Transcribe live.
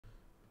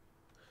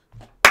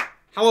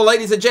Hello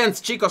ladies and gents,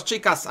 chicos,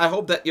 chicas, I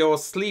hope that your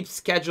sleep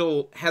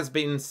schedule has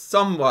been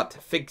somewhat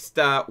fixed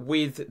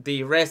with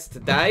the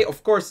rest day.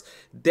 Of course,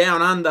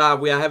 down under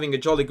we are having a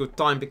jolly good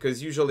time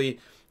because usually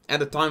at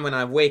the time when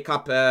I wake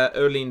up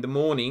early in the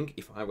morning,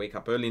 if I wake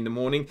up early in the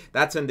morning,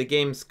 that's when the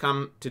games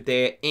come to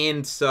their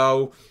end,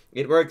 so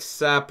it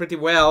works pretty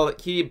well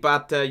here,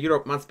 but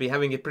Europe must be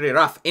having it pretty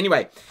rough.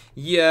 Anyway,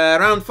 yeah,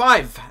 round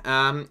 5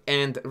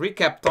 and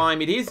recap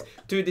time it is.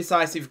 2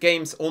 decisive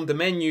games on the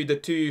menu, the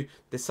 2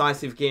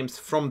 decisive games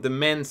from the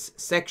men's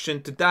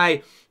section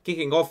today,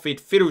 kicking off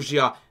with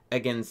Firouzja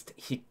against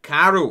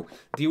Hikaru.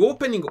 The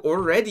opening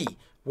already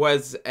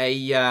was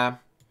a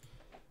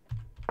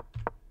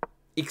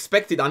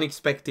expected,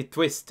 unexpected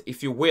twist,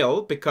 if you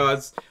will,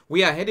 because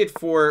we are headed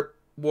for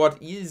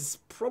what is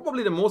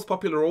probably the most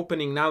popular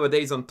opening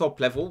nowadays on top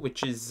level,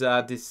 which is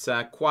this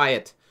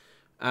quiet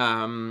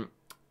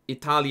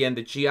Italian,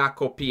 the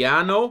Giaco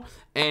piano.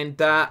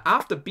 And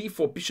after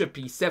b4, bishop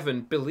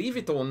e7, believe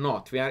it or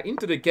not, we are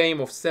into the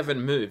game of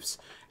 7 moves,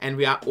 and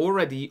we are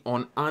already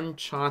on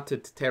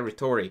uncharted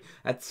territory.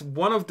 That's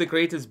one of the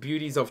greatest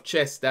beauties of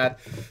chess, that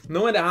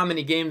no matter how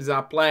many games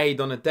are played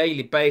on a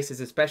daily basis,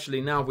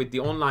 especially now with the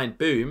online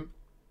boom,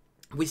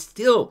 we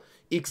still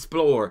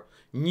explore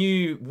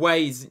new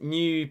ways,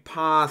 new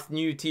paths,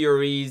 new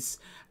theories.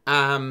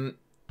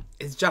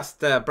 It's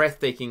just a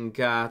breathtaking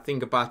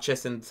thing about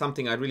chess, and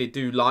something I really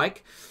do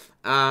like.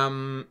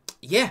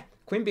 Yeah,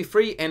 queen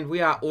b3, and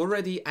we are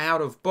already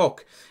out of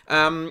book.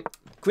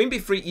 Queen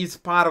b3 is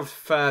part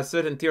of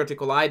certain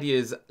theoretical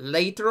ideas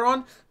later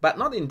on, but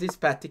not in this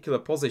particular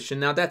position.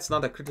 Now, that's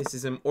not a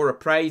criticism or a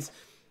praise.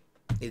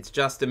 It's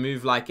just a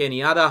move like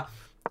any other.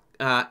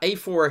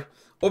 a4,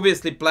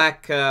 obviously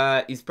black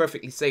is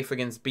perfectly safe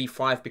against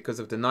b5 because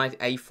of the knight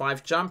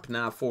a5 jump.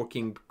 Now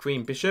forking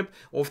queen bishop.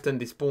 Often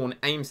this pawn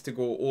aims to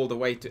go all the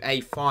way to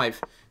a5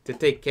 to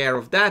take care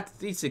of that.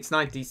 d6,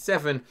 knight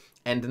d7,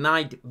 and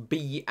knight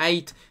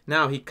b8.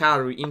 Now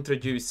Hikaru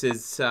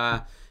introduces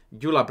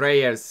Gyula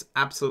Breyer's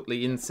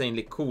absolutely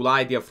insanely cool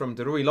idea from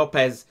the Ruy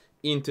Lopez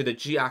into the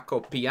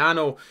Giaco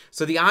piano.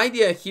 So the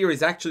idea here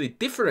is actually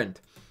different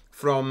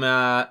from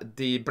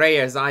the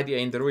Breyer's idea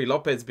in the Ruy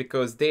Lopez,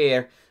 because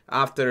there,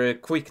 after a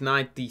quick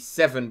knight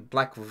d7,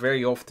 black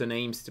very often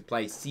aims to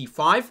play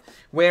c5,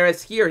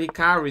 whereas here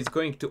Hikaru is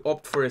going to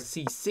opt for a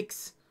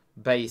c6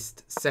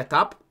 based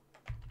setup.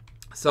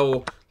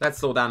 So let's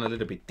slow down a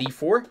little bit.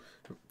 d4.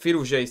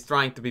 Firouzja is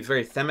trying to be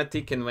very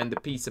thematic, and when the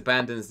piece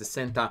abandons the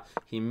center,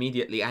 he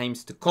immediately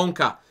aims to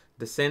conquer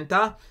the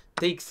center.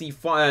 Takes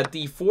c5,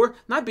 d4.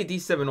 Knight b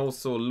d7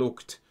 also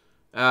looked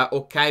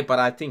okay, but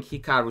I think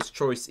Hikaru's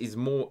choice is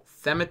more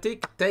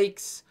thematic.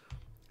 Takes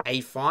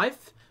a5,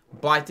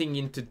 biting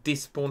into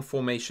this pawn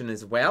formation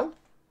as well.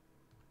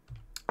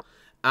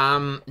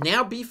 Now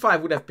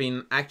b5 would have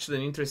been actually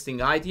an interesting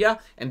idea,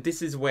 and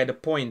this is where the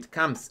point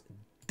comes.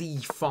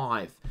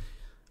 d5.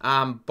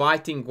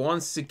 Biting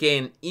once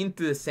again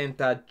into the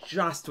center,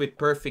 just with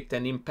perfect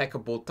and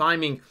impeccable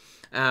timing.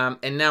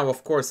 And now,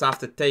 of course,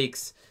 after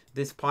takes,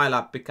 this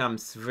pile-up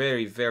becomes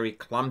very, very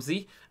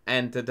clumsy,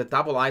 and the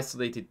double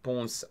isolated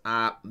pawns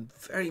are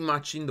very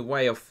much in the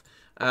way of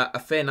a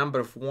fair number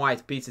of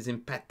white pieces. In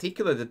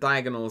particular, the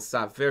diagonals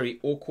are very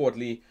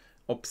awkwardly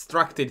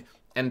obstructed,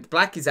 and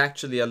black is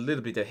actually a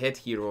little bit ahead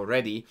here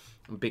already,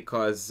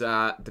 because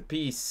the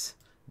piece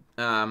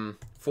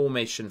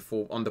formation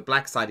on the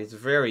black side is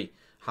very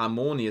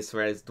harmonious,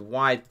 whereas the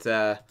white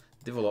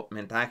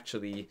development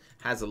actually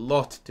has a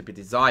lot to be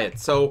desired.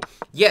 So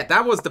yeah,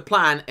 that was the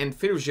plan, and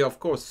Firouzja of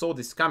course saw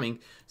this coming,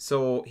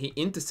 so he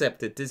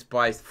intercepted this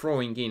by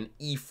throwing in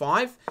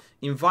e5,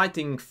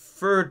 inviting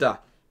further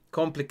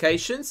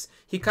complications.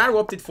 Hikaru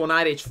opted for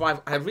knight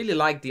h5. I really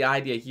like the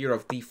idea here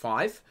of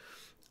d5,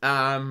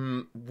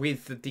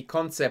 with the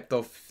concept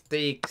of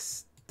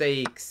takes,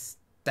 takes,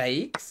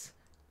 takes,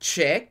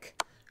 check,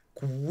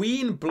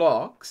 queen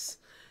blocks.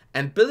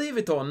 And believe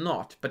it or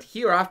not, but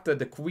here after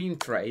the queen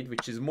trade,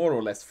 which is more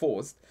or less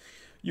forced,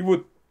 you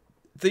would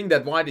think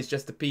that white is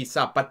just a piece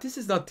up. But this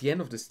is not the end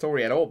of the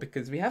story at all,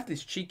 because we have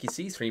this cheeky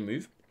c3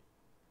 move.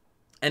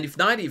 And if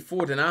knight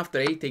e4, then after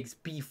a takes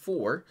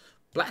b4,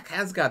 black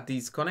has got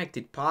these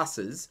connected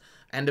passes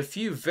and a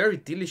few very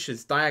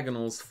delicious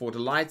diagonals for the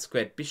light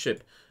squared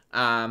bishop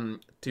to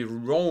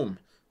roam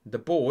the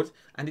board.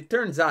 And it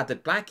turns out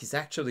that black is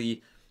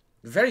actually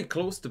very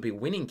close to be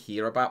winning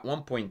here, about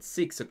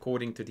 1.6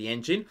 according to the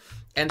engine.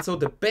 And so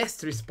the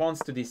best response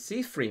to this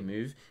c3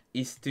 move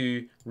is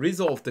to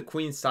resolve the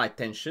queenside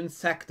tension,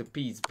 sack the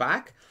piece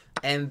back,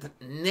 and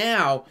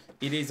now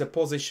it is a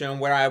position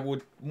where I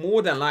would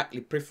more than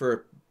likely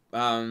prefer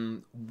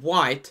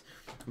white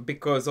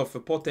because of a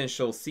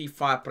potential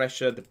c5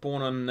 pressure. The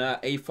pawn on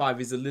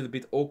a5 is a little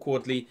bit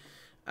awkwardly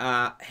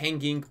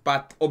hanging,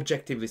 but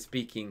objectively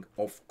speaking,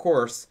 of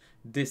course,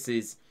 this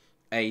is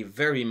a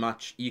very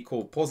much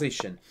equal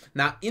position.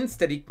 Now,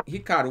 instead,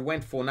 Hikaru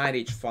went for knight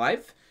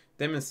h5,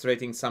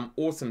 demonstrating some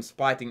awesome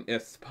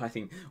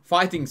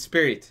fighting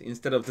spirit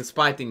instead of the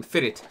spiting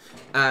firit.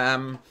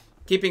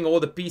 Keeping all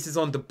the pieces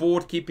on the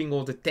board, keeping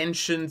all the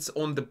tensions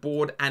on the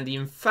board, and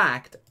in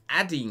fact,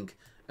 adding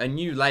a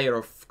new layer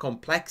of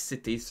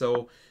complexity.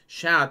 So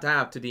shout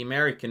out to the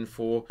American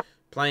for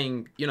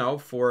playing, you know,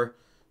 for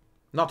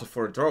not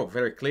for a draw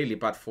very clearly,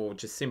 but for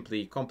just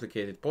simply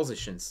complicated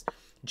positions.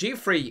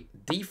 G3,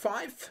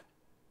 D5.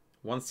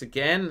 Once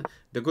again,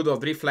 the good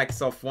old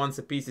reflex of once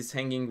a piece is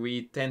hanging,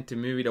 we tend to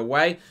move it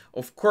away.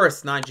 Of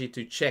course, knight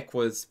G2 check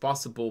was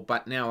possible,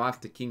 but now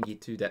after King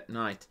E2, that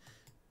knight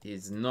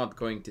is not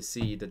going to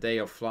see the day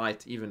of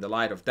light, even the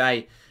light of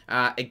day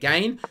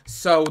again.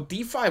 So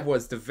D5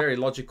 was the very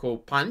logical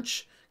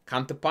punch,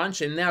 counter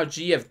punch, and now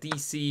GF,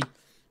 DC,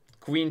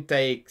 queen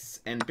takes,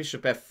 and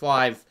bishop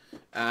F5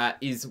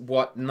 is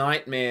what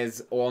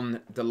nightmares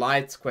on the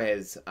light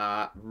squares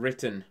are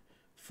written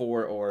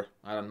for, or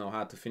I don't know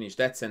how to finish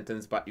that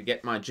sentence, but you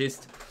get my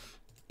gist.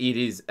 It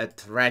is a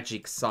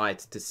tragic sight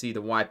to see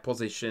the white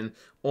position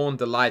on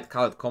the light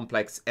colored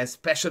complex,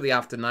 especially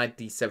after knight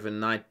D7,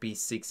 knight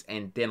B6,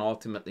 and then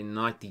ultimately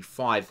knight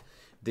D5.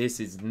 This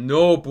is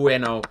no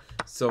bueno.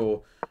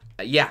 So,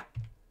 yeah,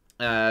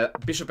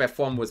 bishop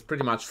F1 was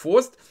pretty much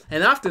forced.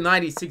 And after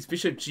knight E6,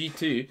 bishop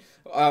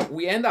G2,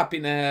 we end up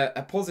in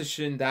a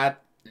position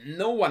that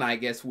no one, I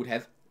guess, would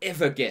have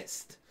ever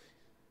guessed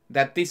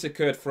that this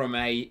occurred from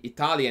a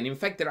Italian. In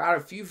fact, there are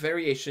a few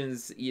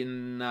variations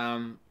in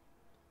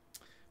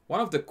one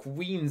of the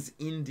Queen's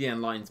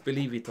Indian lines,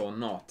 believe it or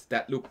not,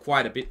 that look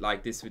quite a bit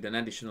like this with an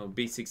additional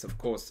B6, of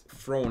course,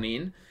 thrown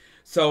in.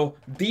 So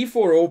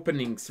D4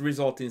 openings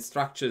result in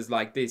structures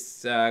like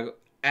this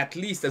at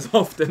least as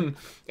often,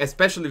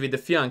 especially with the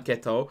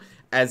fianchetto,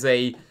 as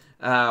a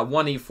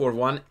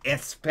 1E4-1,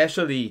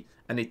 especially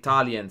an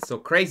Italian. So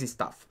crazy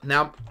stuff.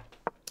 Now,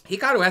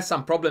 Hikaru has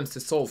some problems to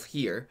solve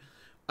here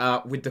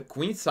with the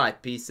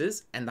queenside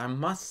pieces, and I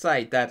must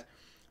say that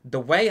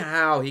the way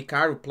how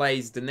Hikaru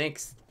plays the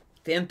next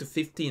 10 to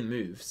 15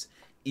 moves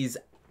is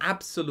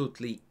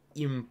absolutely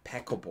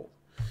impeccable.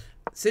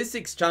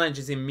 C6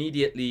 challenges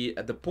immediately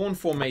the pawn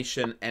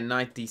formation, and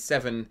knight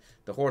D7,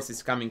 the horse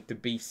is coming to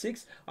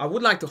B6. I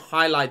would like to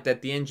highlight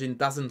that the engine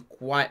doesn't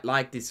quite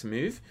like this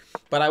move,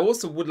 but I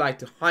also would like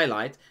to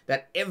highlight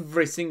that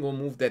every single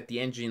move that the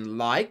engine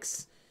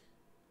likes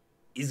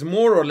is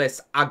more or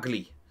less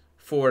ugly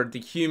for the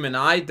human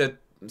eye. That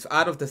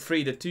out of the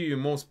three, the two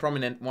most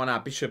prominent one are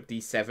bishop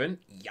D7,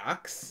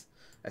 yucks,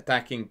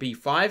 attacking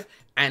B5,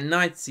 and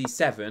knight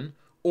C7,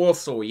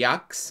 also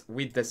yucks,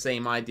 with the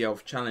same idea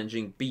of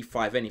challenging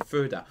B5 any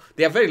further.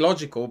 They are very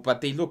logical,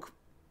 but they look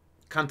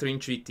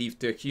counterintuitive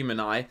to a human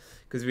eye,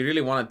 because we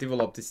really want to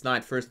develop this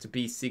knight first to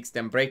B6,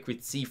 then break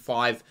with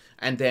C5,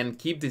 and then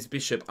keep this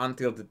bishop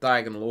until the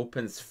diagonal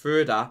opens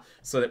further,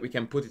 so that we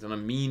can put it on a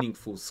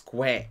meaningful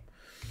square.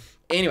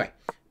 Anyway,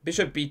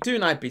 bishop B2,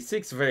 knight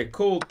B6, very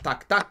cool,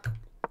 tuck tuck,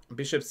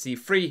 bishop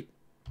C3,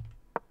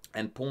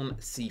 and pawn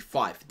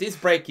C5. This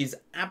break is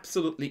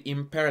absolutely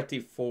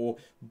imperative for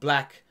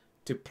black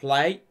to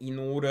play in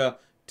order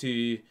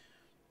to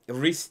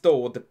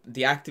restore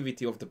the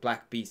activity of the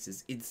black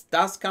pieces. It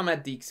does come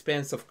at the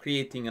expense of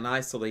creating an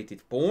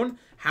isolated pawn.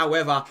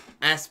 However,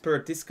 as per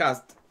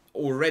discussed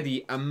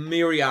already a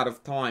myriad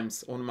of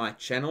times on my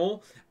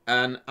channel,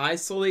 an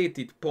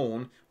isolated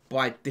pawn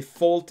by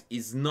default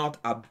is not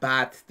a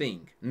bad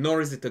thing,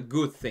 nor is it a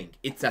good thing.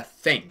 It's a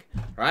thing,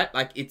 right?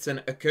 Like, it's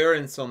an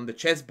occurrence on the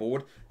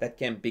chessboard that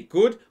can be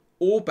good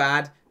or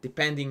bad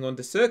depending on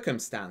the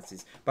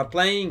circumstances. But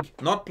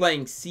not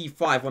playing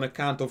C5 on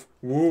account of,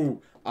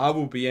 whoa, I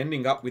will be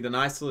ending up with an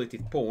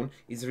isolated pawn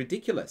is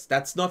ridiculous.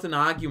 That's not an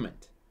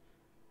argument.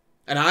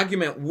 An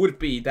argument would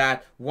be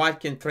that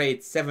white can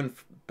trade 7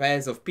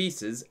 pairs of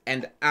pieces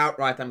and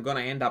outright I'm going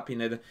to end up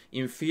in an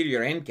inferior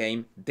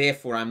endgame,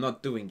 therefore I'm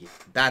not doing it.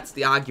 That's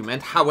the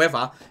argument.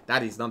 However,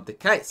 that is not the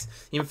case.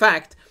 In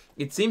fact,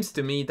 it seems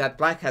to me that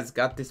black has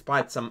got,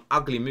 despite some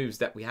ugly moves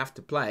that we have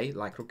to play,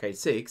 like rook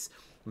a6,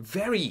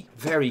 very,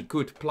 very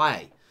good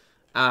play.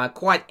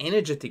 Quite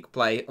energetic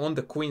play on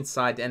the queen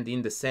side and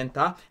in the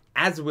center,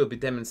 as will be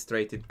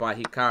demonstrated by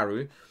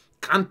Hikaru,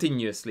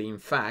 continuously in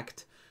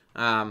fact.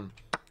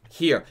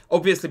 Here,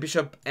 obviously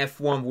bishop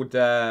f1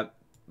 would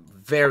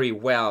very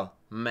well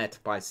met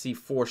by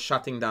c4,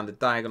 shutting down the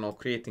diagonal,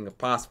 creating a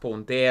pass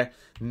pawn there.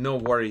 No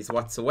worries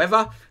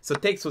whatsoever. So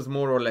takes was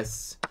more or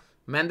less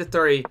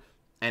mandatory.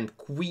 And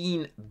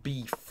queen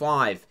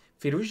b5.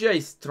 Firouzja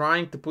is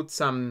trying to put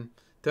turn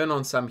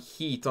on some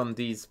heat on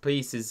these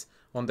pieces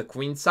on the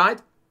queen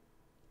side.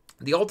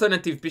 The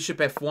alternative bishop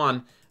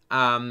f1,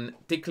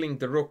 tickling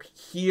the rook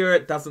here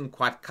doesn't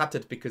quite cut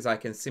it, because I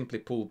can simply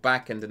pull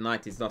back and the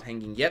knight is not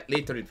hanging yet.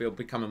 Later it will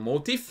become a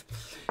motif.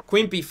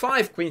 Queen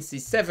b5, queen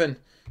c7,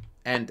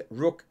 and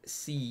rook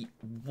c1,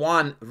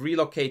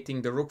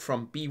 relocating the rook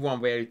from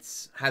b1 where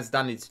it has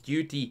done its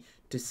duty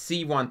to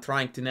c1,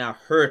 trying to now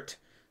hurt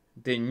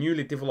the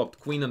newly developed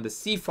queen on the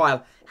c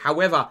file.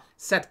 However,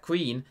 said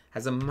queen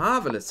has a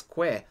marvelous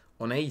square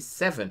on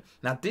a7.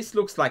 Now this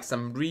looks like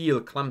some real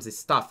clumsy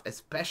stuff,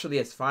 especially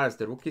as far as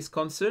the rook is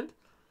concerned.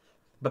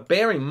 But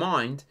bear in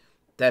mind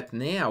that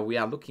now we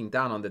are looking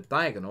down on the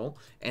diagonal,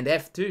 and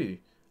f2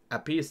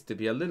 appears to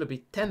be a little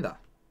bit tender.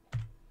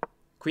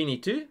 Queen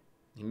e2,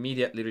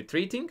 immediately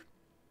retreating.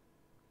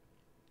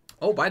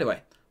 Oh, by the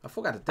way, I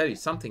forgot to tell you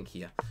something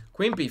here.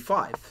 Queen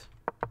b5,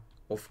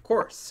 of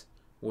course,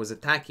 was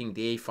attacking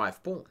the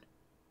a5 pawn.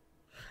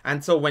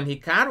 And so when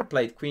Hikaru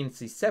played queen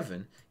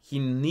c7, he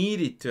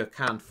needed to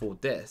account for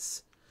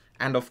this.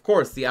 And of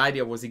course, the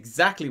idea was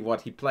exactly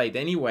what he played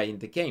anyway in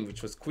the game,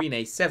 which was queen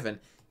a7,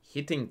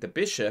 hitting the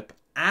bishop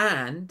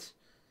and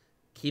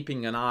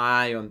keeping an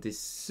eye on this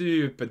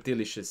super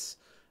delicious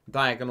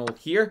diagonal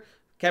here.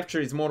 Capture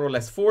is more or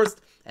less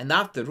forced. And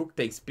after rook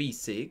takes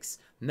b6,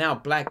 now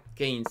black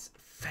gains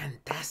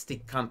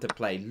fantastic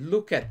counterplay.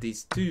 Look at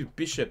these two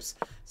bishops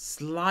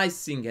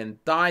slicing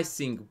and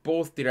dicing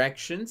both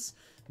directions.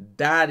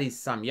 That is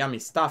some yummy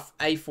stuff.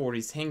 a4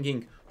 is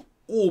hanging.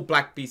 All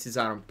black pieces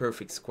are on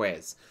perfect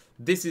squares.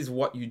 This is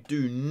what you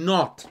do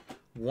not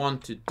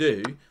want to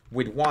do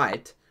with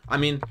white. I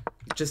mean,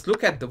 just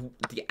look at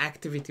the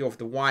activity of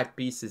the white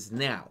pieces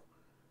now.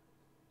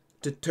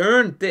 To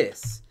turn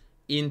this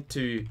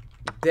into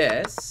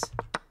this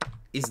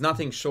is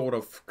nothing short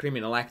of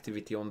criminal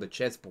activity on the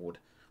chessboard.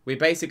 We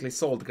basically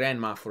sold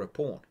grandma for a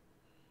pawn.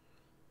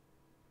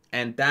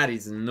 And that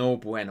is no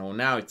bueno.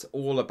 Now it's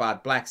all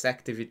about black's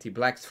activity,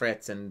 black's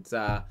threats, and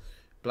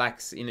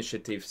black's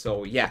initiative.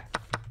 So yeah,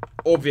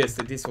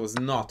 obviously this was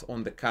not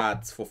on the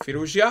cards for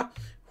Firouzja,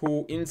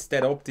 who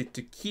instead opted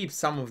to keep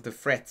some of the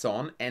threats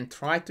on and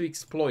try to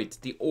exploit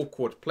the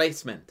awkward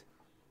placement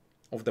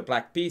of the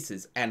black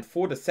pieces. And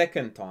for the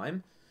second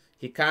time,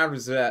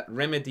 Hikaru's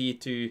remedy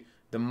to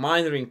the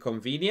minor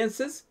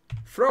inconveniences,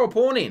 throw a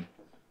pawn in.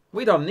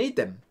 We don't need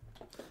them.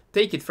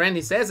 Take it, friend,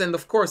 he says. And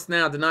of course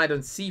now the knight on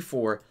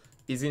c4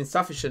 is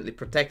insufficiently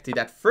protected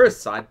at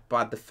first sight,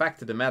 but the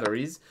fact of the matter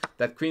is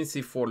that queen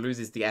c4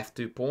 loses the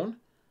f2 pawn.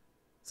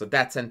 So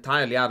that's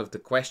entirely out of the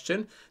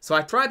question. So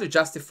I try to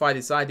justify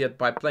this idea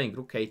by playing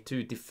rook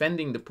a2,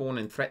 defending the pawn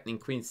and threatening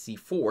queen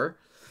c4.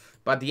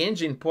 But the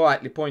engine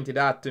politely pointed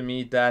out to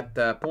me that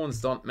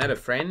pawns don't matter,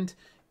 friend.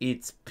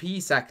 It's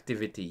piece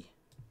activity,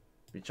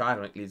 which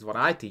ironically is what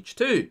I teach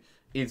too,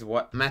 is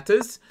what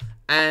matters.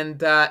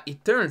 And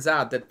it turns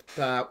out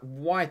that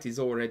white is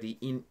already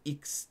in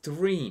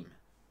extreme,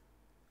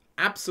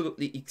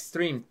 absolutely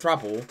extreme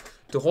trouble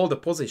to hold a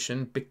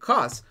position,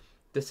 because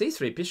the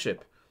c3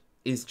 bishop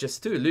is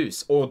just too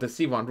loose, or the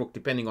c1 rook,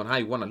 depending on how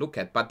you want to look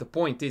at. But the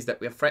point is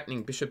that we are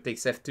threatening bishop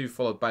takes f2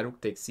 followed by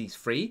rook takes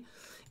c3.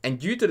 And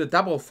due to the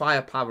double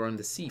firepower on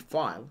the c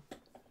file,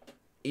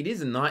 it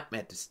is a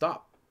nightmare to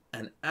stop.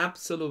 An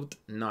absolute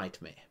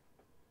nightmare.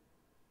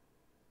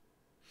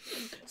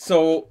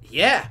 So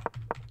yeah,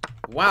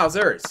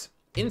 wowzers.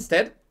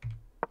 Instead,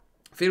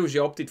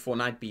 Firouzja opted for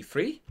knight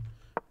b3.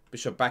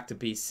 Bishop back to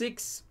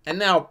b6. And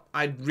now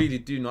I really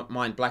do not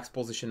mind black's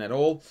position at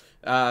all.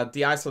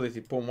 The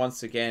isolated pawn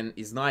once again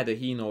is neither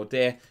here nor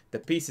there. The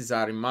pieces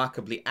are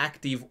remarkably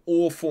active.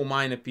 All four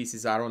minor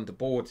pieces are on the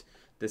board.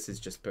 This is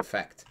just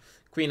perfect.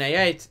 Queen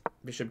a8,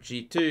 bishop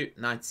g2,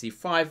 knight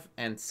c5,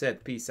 and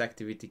said piece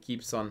activity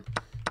keeps on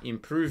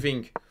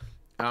improving.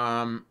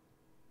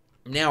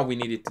 Now we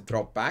needed to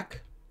drop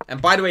back.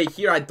 And by the way,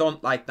 here I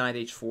don't like knight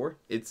h4.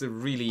 It's a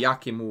really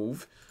yucky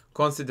move,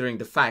 considering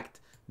the fact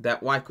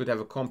that white could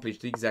have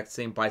accomplished the exact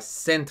same by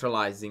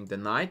centralizing the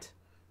knight.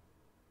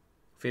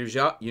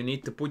 Firouzja, you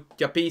need to put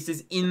your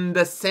pieces in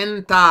the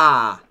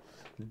center.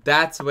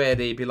 That's where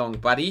they belong,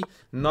 buddy.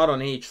 Not on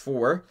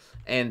h4.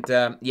 And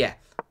yeah,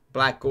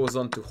 black goes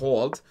on to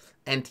hold.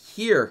 And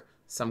here,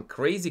 some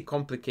crazy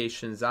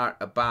complications are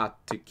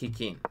about to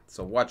kick in.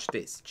 So watch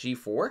this.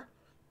 g4.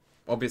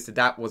 Obviously,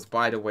 that was,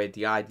 by the way,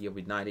 the idea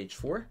with knight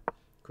h4.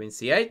 Queen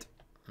c8.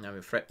 Now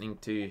we're threatening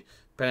to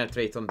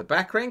penetrate on the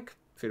back rank.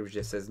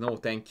 Firouzja says no,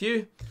 thank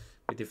you.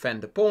 We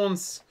defend the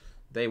pawns.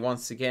 They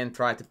once again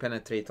try to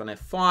penetrate on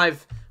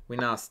f5. We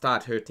now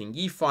start hurting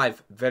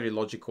e5. Very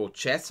logical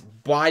chess.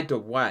 By the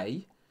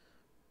way,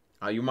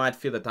 you might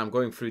feel that I'm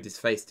going through this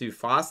phase too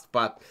fast,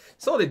 but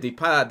so did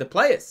the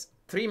players.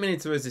 3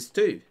 minutes versus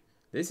 2.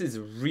 This is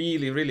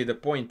really, really the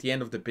point, the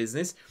end of the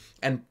business.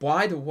 And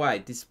by the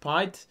way,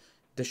 despite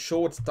the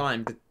short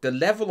time, the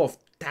level of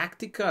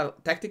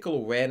tactical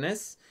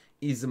awareness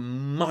is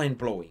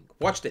mind-blowing.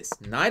 Watch this.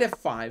 Knight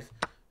f5,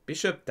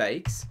 bishop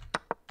takes.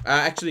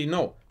 Actually,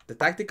 no. The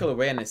tactical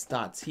awareness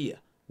starts here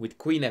with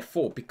queen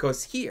f4,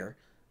 because here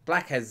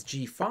black has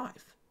g5.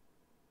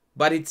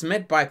 But it's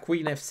met by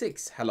queen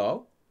f6.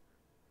 Hello?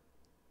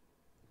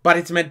 But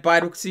it's met by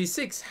rook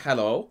c6.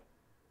 Hello?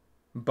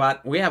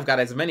 But we have got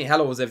as many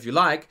hellos as you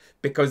like,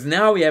 because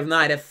now we have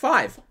knight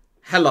f5.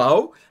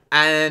 Hello?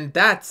 And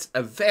that's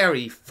a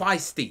very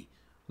feisty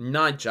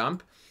knight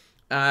jump.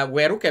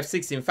 Where rook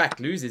f6 in fact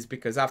loses,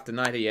 because after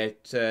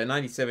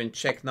 97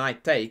 check,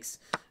 knight takes.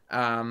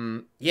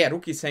 Yeah,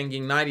 rook is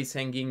hanging, knight is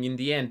hanging. In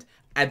the end,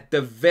 at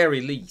the very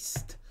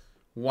least,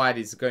 white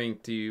is going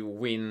to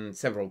win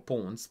several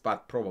pawns,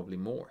 but probably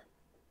more.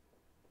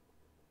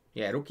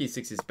 Yeah, rook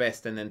e6 is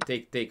best, and then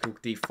take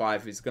rook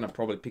d5 is going to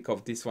probably pick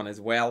off this one as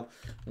well.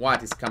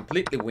 White is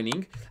completely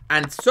winning.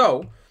 And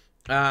so,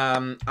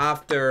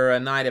 after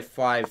knight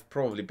f5,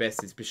 probably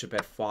best is bishop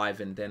f5,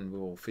 and then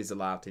we'll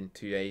fizzle out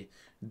into a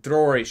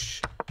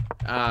drawish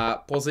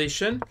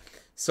position.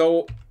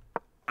 So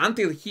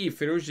until here,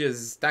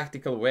 Firouzja's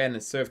tactical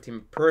awareness served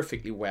him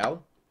perfectly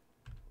well.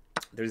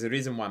 There's a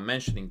reason why I'm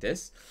mentioning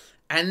this.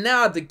 And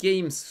now the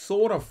game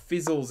sort of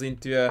fizzles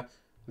into a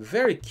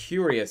very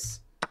curious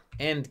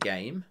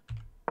endgame,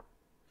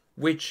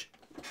 which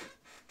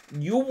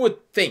you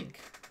would think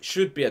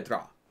should be a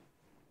draw,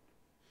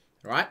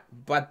 right?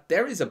 But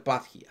there is a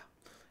but here.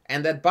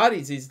 And that but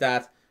is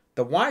that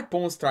the white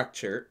pawn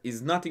structure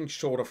is nothing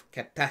short of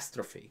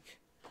catastrophic.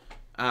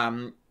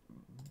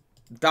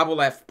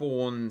 Double F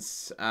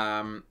pawns,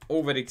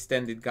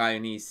 overextended guy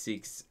on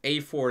e6,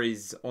 a4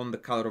 is on the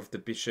color of the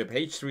bishop,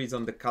 h3 is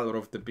on the color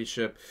of the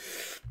bishop.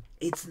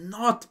 It's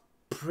not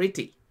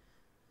pretty,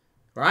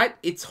 right?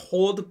 It's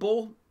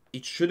holdable,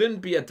 it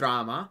shouldn't be a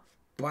drama,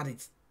 but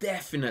it's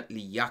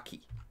definitely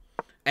yucky.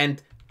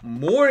 And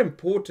more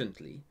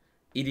importantly,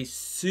 it is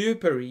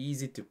super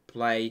easy to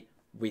play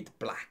with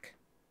black.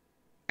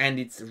 And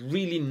it's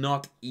really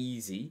not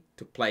easy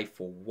to play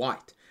for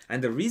white.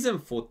 And the reason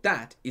for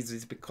that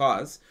is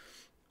because,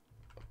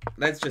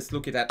 let's just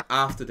look at that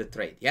after the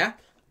trade, yeah?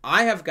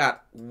 I have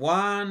got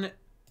 1,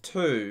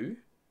 2,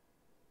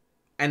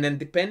 and then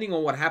depending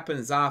on what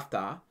happens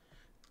after,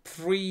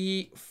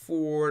 3,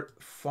 4,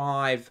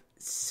 5,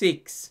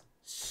 6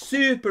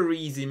 super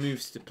easy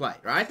moves to play,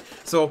 right?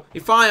 So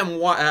if I am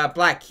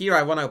black here,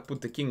 I want to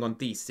put the king on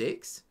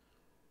d6,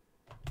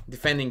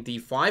 defending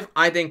d5.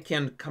 I then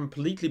can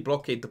completely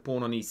blockade the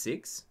pawn on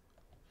e6,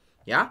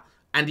 yeah?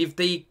 And if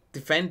they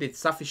defend it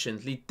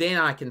sufficiently, then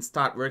I can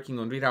start working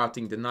on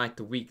rerouting the knight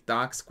to weak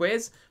dark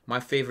squares.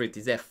 My favorite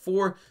is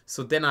f4,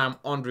 so then I'm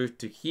en route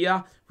to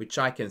here, which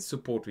I can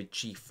support with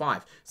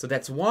g5. So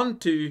that's 1,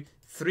 2,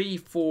 3,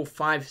 4,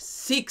 5,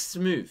 6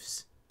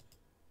 moves,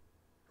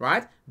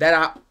 right? That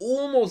are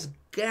almost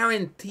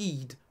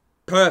guaranteed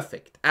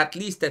perfect, at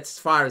least as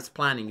far as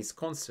planning is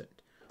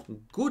concerned.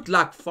 Good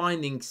luck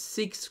finding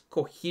 6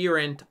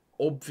 coherent,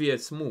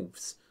 obvious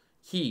moves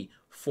here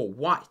for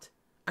white.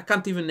 I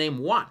can't even name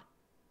one.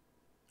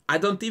 I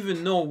don't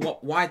even know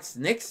what white's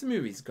next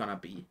move is gonna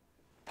be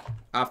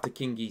after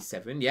king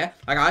e7, yeah?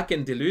 Like, I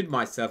can delude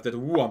myself that,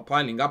 ooh, I'm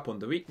piling up on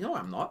the weak. No,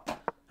 I'm not.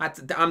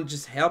 I'm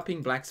just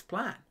helping black's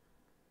plan.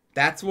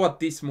 That's what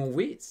this move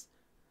is.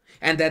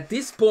 And at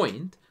this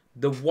point,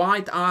 the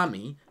white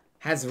army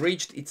has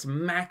reached its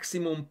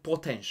maximum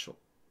potential.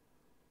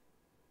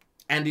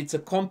 And it's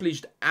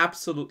accomplished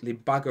absolutely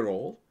bugger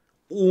all.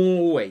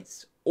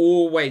 Always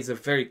a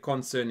very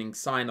concerning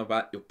sign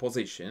about your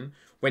position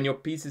when your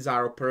pieces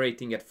are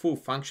operating at full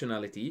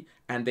functionality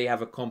and they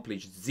have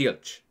accomplished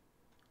zilch.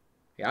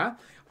 Yeah.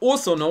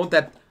 Also note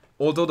that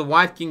although the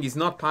white king is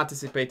not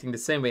participating the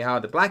same way how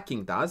the black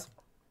king does,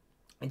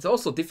 it's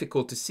also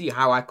difficult to see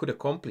how I could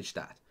accomplish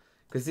that,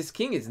 because this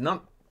king is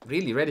not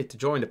really ready to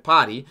join the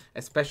party,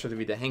 especially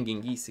with the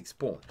hanging e6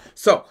 pawn.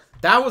 So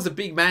that was a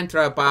big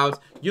mantra about,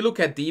 you look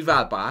at the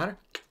eval bar.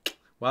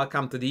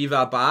 Welcome to the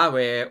eval bar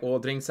where all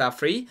drinks are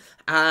free.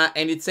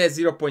 And it says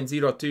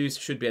 0.02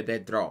 should be a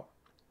dead draw.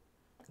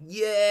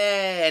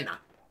 Yeah, no.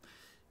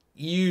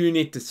 You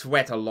need to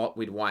sweat a lot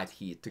with white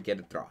here to get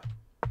a draw.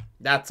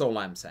 That's all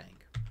I'm saying.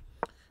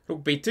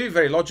 Rook b2,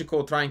 very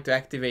logical, trying to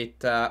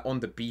activate on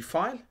the b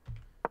file.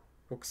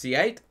 Rook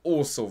c8,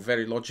 also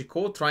very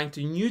logical, trying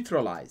to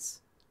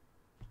neutralize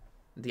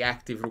the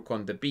active rook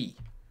on the b.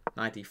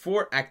 Knight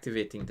e4,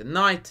 activating the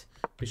knight.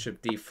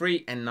 Bishop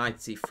d3 and knight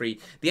c3.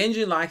 The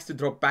engine likes to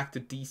drop back to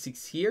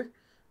d6 here,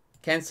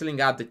 cancelling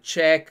out the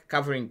check,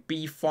 covering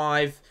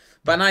b5.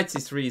 But knight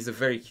c3 is a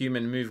very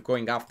human move,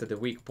 going after the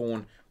weak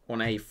pawn on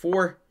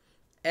a4.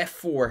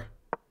 f4,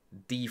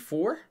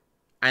 d4.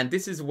 And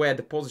this is where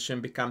the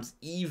position becomes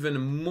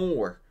even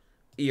more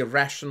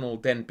irrational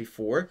than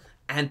before.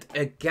 And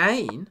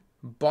again,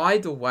 by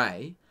the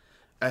way,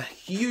 a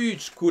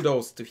huge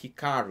kudos to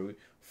Hikaru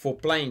for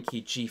playing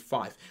here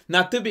g5.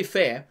 Now, to be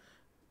fair,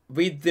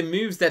 with the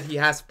moves that he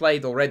has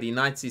played already,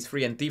 knight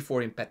c3 and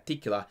d4 in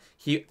particular,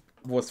 he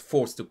was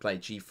forced to play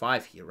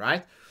g5 here,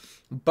 right?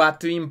 But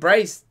to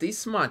embrace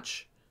this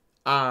much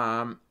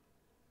imbalances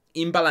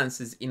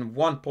in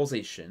one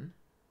position,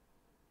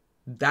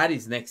 that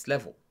is next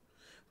level.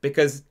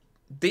 Because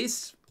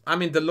this, I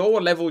mean, the lower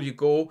level you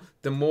go,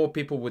 the more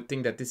people would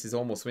think that this is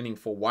almost winning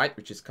for white,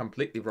 which is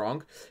completely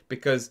wrong.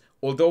 Because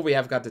although we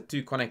have got the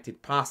 2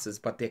 connected passes,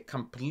 but they're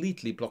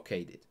completely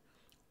blockaded.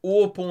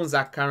 All pawns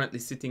are currently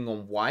sitting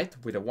on white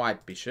with a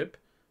white bishop.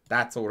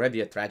 That's already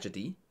a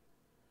tragedy.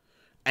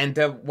 And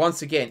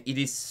once again, it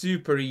is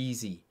super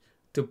easy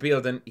to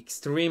build an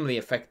extremely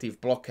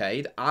effective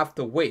blockade,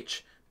 after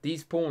which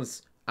these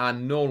pawns are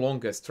no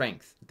longer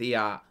strength. They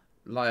are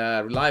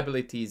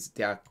reliabilities,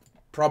 they are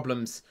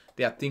problems,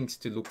 they are things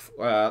to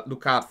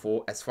look out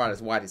for as far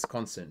as white is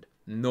concerned.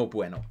 No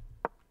bueno.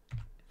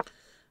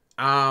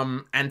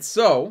 And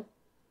so,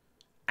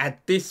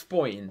 at this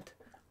point,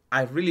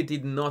 I really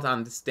did not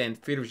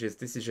understand Firouzja's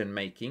decision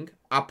making,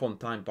 up on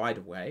time by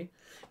the way,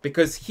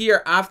 because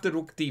here after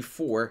rook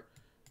d4,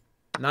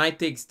 knight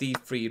takes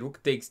d3,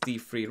 rook takes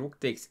d3, rook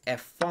takes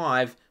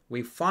f5,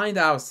 we find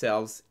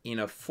ourselves in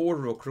a 4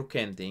 rook rook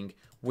ending,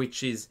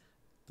 which is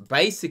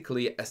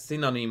basically a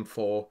synonym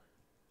for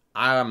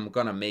I'm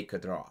gonna make a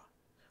draw.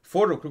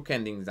 4 rook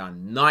endings are a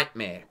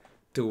nightmare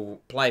to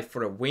play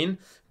for a win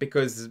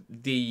because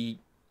the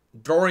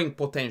drawing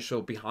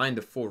potential behind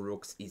the 4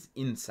 rooks is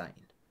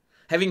insane.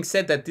 Having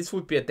said that, this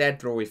would be a dead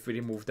draw if we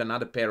removed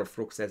another pair of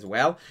rooks as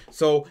well.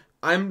 So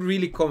I'm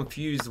really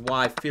confused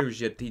why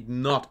Firouzja did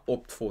not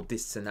opt for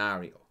this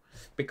scenario.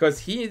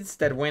 Because he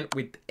instead went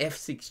with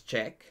f6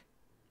 check.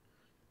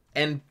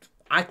 And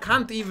I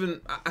can't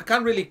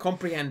really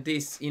comprehend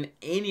this in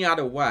any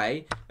other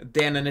way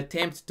than an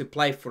attempt to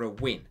play for a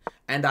win.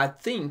 And I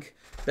think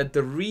that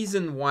the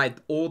reason why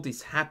all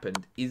this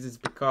happened is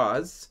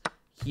because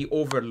he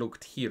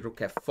overlooked here rook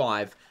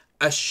f5,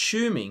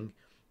 assuming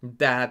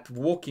that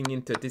walking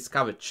into a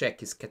discovered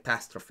check is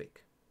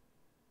catastrophic.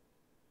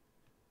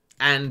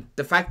 And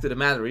the fact of the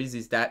matter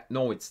is that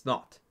no, it's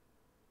not.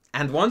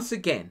 And once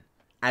again,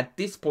 at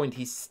this point,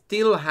 he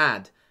still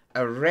had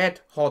a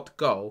red hot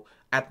go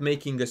at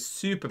making a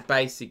super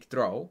basic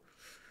draw.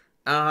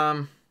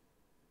 Can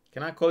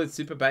I call it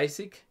super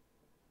basic?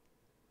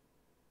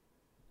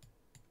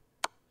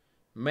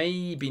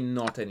 Maybe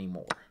not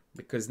anymore,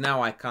 because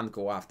now I can't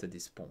go after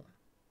this pawn.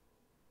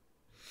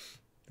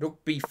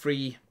 Rook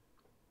b3.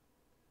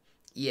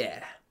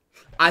 Yeah,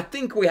 I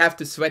think we have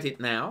to sweat it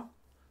now,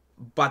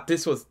 but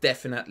this was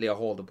definitely a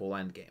holdable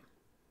endgame.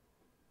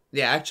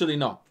 Yeah, actually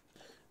no,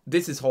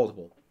 this is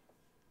holdable.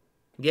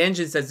 The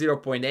engine says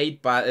 0.8,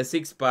 but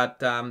 6, but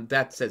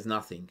that says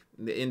nothing.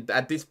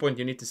 At this point,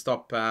 you need to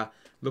stop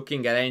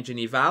looking at engine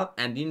eval,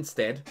 and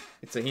instead,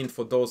 it's a hint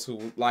for those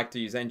who like to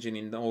use engine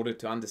in order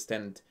to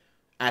understand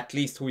at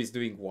least who is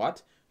doing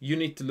what. You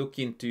need to look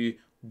into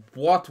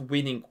what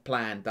winning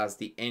plan does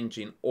the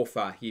engine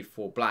offer here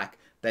for black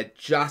that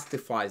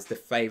justifies the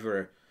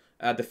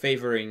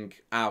favoring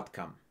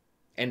outcome,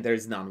 and there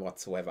is none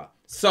whatsoever.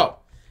 So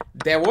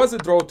there was a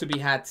draw to be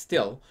had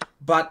still,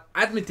 but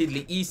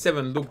admittedly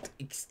e7 looked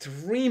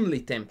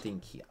extremely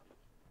tempting here.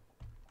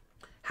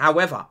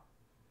 However,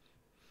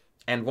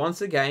 and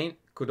once again,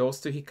 kudos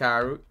to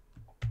Hikaru,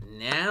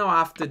 now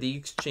after the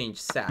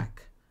exchange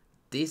sack,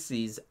 this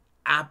is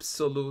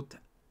absolute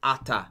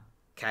utter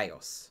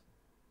chaos.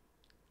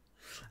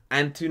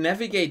 And to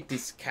navigate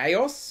this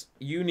chaos,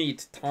 you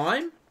need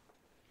time,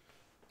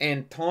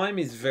 and time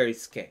is very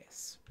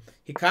scarce.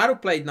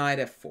 Hikaru played knight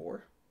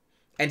f4,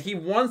 and he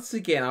once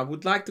again, I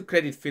would like to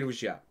credit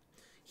Firouzja,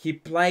 he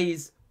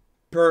plays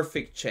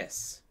perfect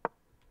chess.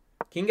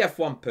 King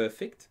f1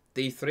 perfect,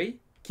 d3,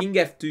 king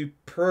f2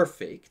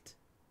 perfect,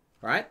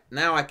 right?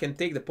 Now I can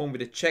take the pawn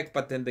with a check,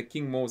 but then the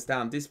king moves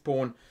down this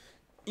pawn,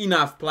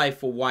 enough play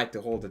for white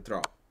to hold the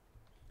draw.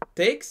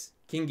 Takes,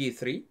 king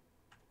e3,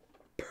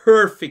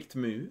 perfect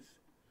move,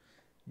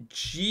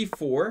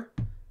 g4,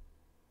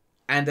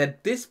 and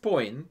at this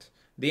point,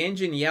 the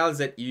engine yells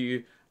at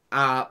you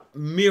a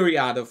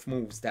myriad of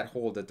moves that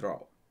hold the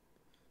draw.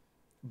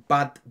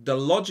 But the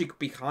logic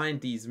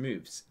behind these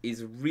moves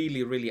is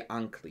really, really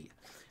unclear.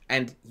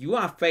 And you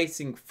are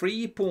facing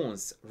 3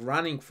 pawns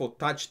running for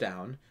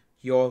touchdown.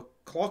 Your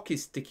clock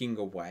is ticking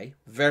away,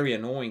 very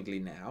annoyingly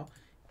now.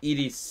 It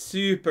is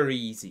super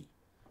easy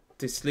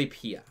to slip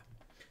here.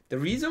 The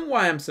reason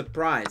why I'm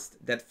surprised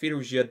that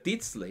Firouzja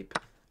did slip,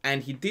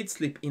 and he did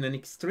slip in an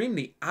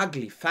extremely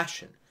ugly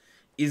fashion,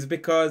 is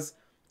because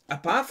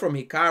apart from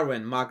Hikaru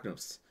and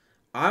Magnus,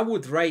 I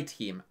would rate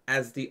him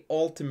as the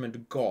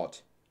ultimate god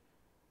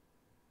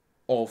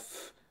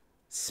of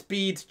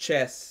speed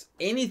chess.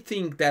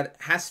 Anything that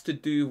has to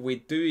do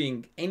with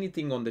doing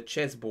anything on the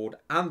chessboard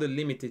under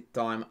limited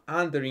time,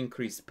 under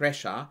increased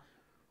pressure,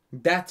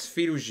 that's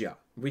Firouzja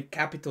with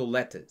capital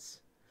letters.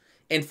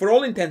 And for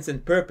all intents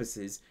and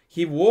purposes,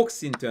 he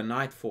walks into a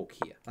knight fork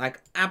here.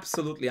 Like,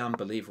 absolutely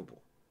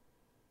unbelievable.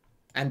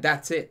 And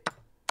that's it.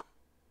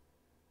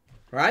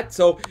 Right?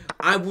 So,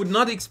 I would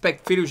not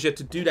expect Firouzja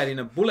to do that in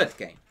a bullet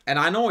game. And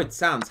I know it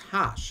sounds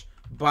harsh,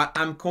 but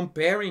I'm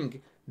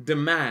comparing the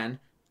man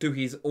to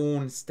his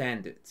own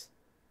standards.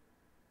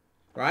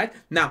 Right?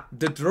 Now,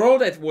 the draw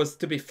that was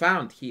to be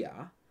found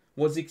here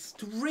was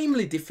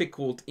extremely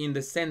difficult in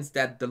the sense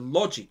that the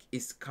logic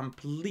is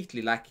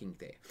completely lacking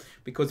there.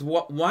 Because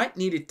what white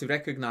needed to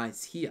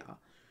recognize here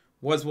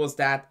was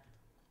that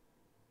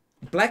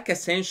black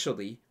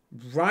essentially,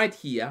 right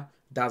here,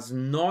 does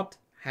not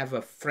have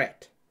a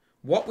threat.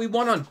 What we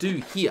want to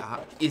do here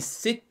is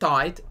sit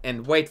tight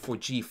and wait for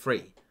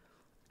g3.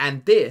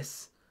 And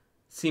this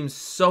seems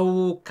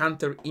so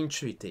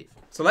counterintuitive.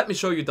 So let me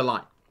show you the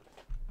line.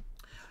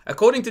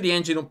 According to the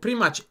engine, pretty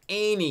much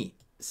any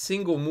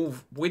single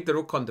move with the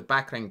rook on the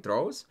back rank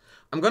draws.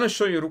 I'm going to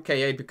show you rook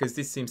a8 because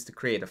this seems to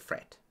create a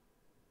threat.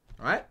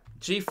 Alright,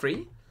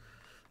 g3.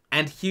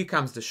 And here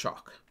comes the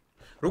shock.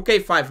 Rook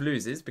a5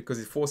 loses because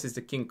it forces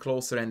the king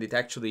closer and it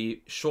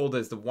actually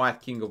shoulders the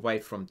white king away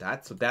from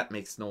that. So that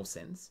makes no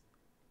sense.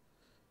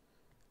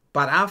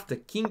 But after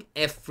king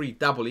f3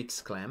 double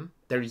exclam,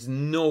 there is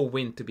no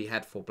win to be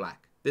had for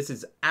black. This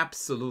is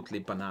absolutely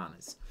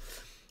bananas.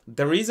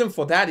 The reason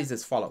for that is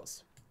as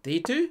follows.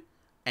 d2,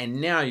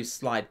 and now you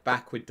slide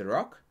back with the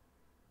rook.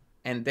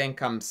 And then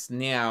comes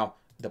now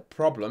the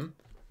problem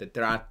that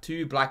there are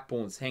 2 black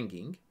pawns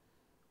hanging.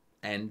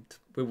 and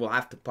we will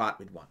have to part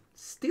with one.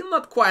 Still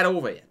not quite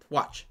over yet.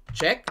 Watch.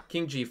 Check,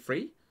 king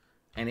g3,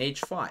 and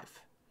h5.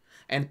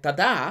 And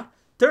tada!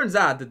 Turns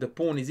out that the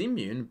pawn is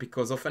immune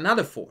because of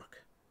another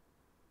fork.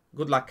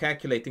 Good luck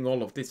calculating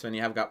all of this when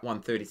you have got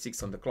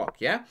 1:36 on the clock,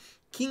 yeah?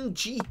 King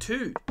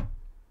g2.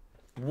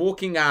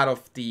 Walking out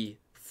of the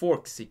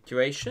fork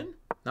situation.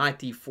 Knight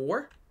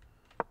e4.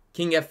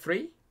 King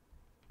f3.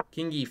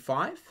 King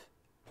e5.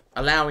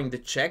 Allowing the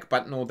check,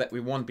 but know that we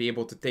won't be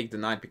able to take the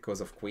knight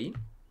because of queen.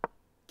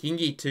 King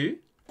e2.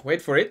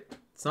 Wait for it.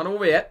 It's not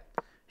over yet.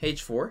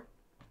 h4.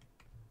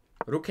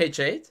 Rook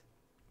h8.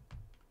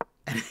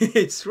 And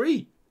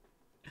h3.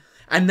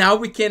 And now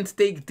we can't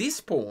take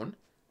this pawn.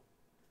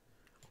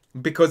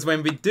 Because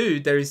when we do,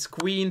 there is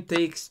queen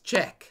takes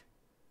check.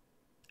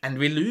 And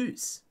we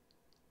lose.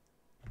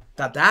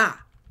 Tada!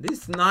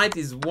 This knight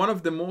is one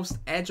of the most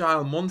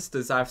agile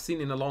monsters I've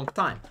seen in a long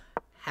time.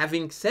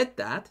 Having said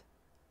that,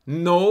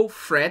 no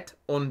threat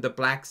on the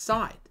black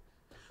side.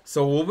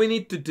 So all we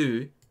need to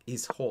do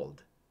is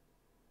hold.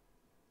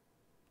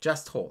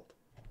 Just hold.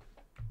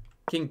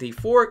 King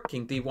d4,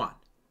 king d1.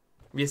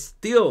 We're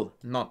still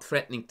not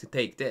threatening to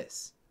take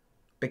this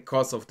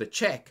because of the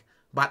check,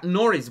 but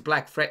nor is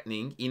black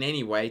threatening in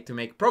any way to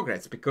make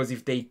progress, because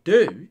if they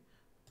do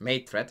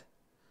mate threat,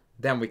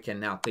 then we can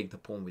now take the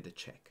pawn with the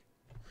check.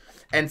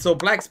 And so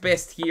black's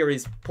best here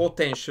is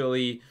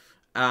potentially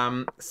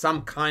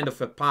some kind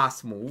of a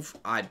pass move,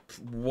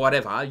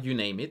 whatever, you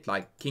name it,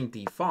 like king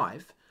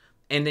d5,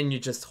 and then you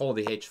just hold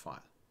the h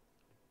file.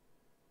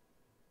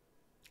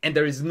 And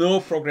there is no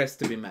progress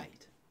to be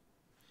made.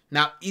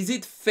 Now, is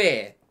it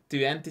fair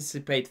to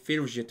anticipate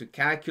Firouzja to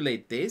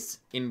calculate this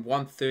in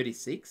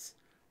 1:36?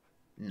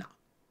 No.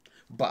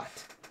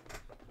 But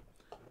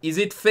is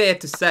it fair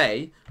to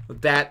say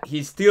that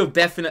he still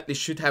definitely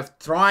should have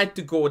tried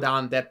to go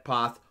down that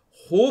path,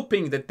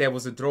 hoping that there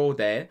was a draw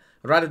there,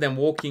 rather than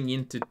walking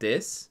into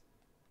this?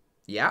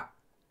 Yeah.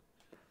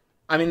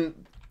 I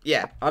mean,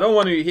 yeah, I don't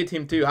want to hit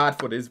him too hard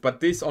for this, but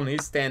this on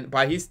his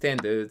by his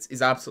standards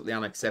is absolutely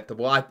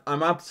unacceptable.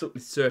 I'm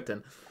absolutely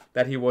certain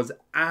that he was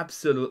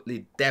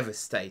absolutely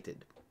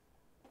devastated.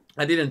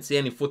 I didn't see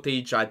any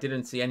footage, I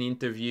didn't see any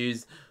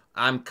interviews.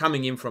 I'm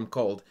coming in from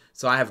cold,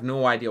 so I have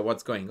no idea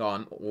what's going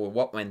on or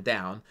what went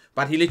down.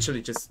 But he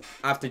literally just,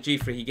 after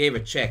g3, he gave a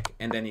check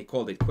and then he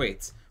called it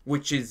quits,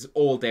 which is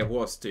all there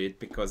was to it,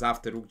 because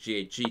after rook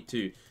g8,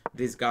 g2,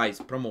 this guy is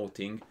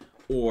promoting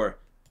or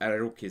a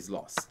rook is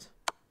lost.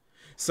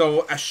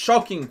 So a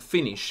shocking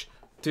finish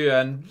to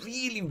a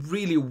really,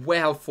 really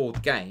well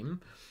fought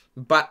game.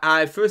 But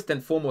I first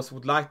and foremost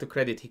would like to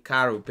credit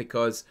Hikaru,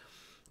 because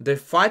the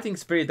fighting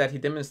spirit that he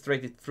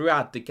demonstrated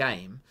throughout the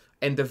game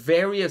and the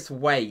various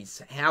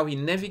ways how he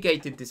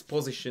navigated this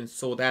position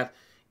so that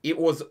it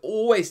was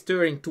always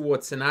turning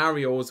towards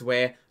scenarios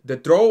where the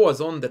draw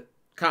was on the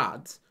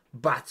cards,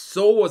 but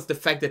so was the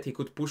fact that he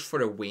could push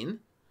for a win.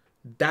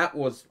 That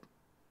was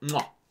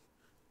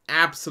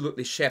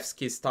absolutely chef's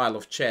kiss style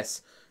of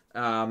chess,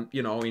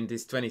 you know, in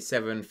this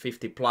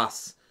 2750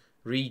 plus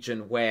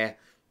region where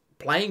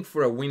playing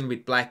for a win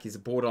with black is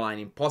borderline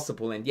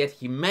impossible, and yet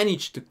he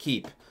managed to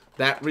keep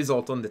that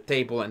result on the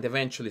table and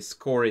eventually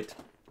score it.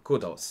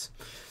 Kudos.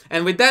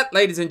 And with that,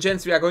 ladies and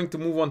gents, we are going to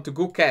move on to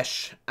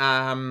Gukesh.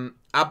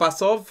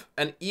 Abasov,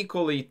 an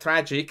equally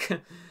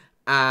tragic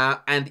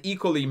and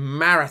equally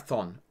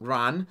marathon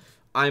run.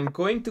 I'm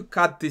going to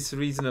cut this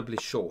reasonably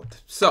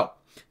short. So,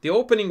 the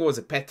opening was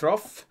a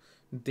Petroff.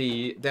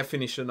 The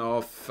definition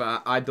of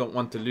I don't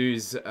want to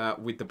lose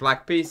with the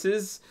black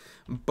pieces.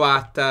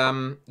 But,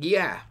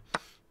 yeah,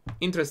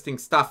 interesting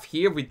stuff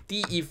here. With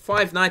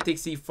d-e5, knight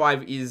takes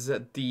e5 is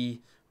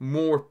the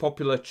more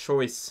popular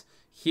choice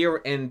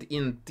here, and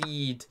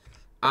indeed,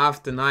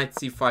 after knight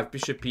c5,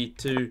 bishop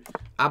e2,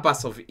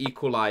 Abasov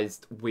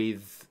equalized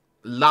with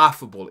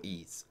laughable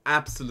ease.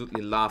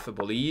 Absolutely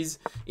laughable ease.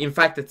 In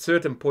fact, at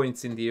certain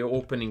points in the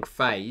opening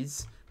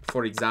phase,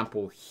 for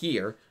example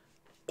here,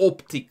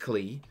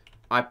 optically,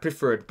 I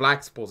preferred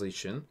black's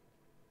position.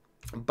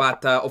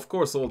 But, of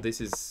course, all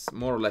this is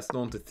more or less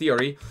known to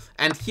theory.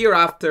 And here,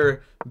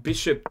 after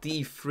bishop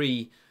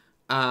d3,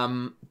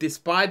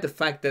 despite the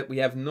fact that we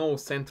have no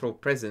central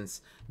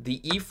presence, the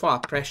e-file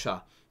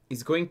pressure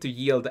is going to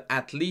yield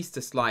at least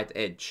a slight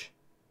edge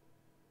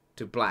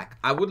to black.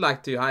 I would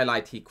like to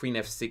highlight here queen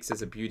f6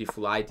 as a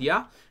beautiful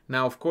idea.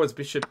 Now, of course,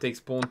 bishop takes,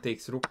 pawn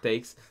takes, rook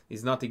takes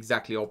is not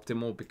exactly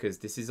optimal because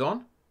this is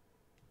on.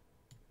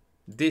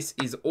 This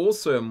is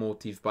also a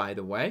motive, by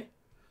the way.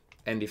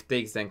 And if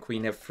takes, then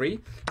queen f3.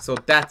 So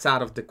that's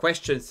out of the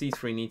question.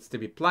 c3 needs to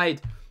be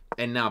played.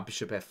 And now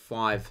bishop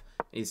f5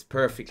 is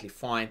perfectly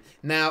fine.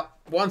 Now,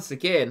 once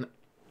again,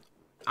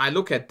 I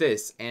look at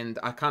this and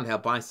I can't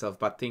help myself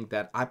but think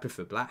that I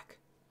prefer black.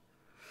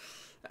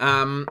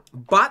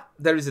 But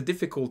there is a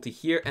difficulty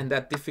here, and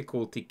that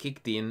difficulty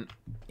kicked in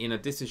a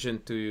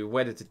decision to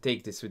whether to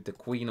take this with the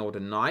queen or the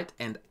knight,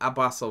 and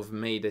Abasov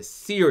made a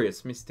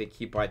serious mistake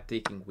here by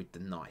taking with the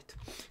knight.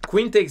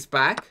 Queen takes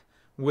back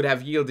would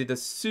have yielded a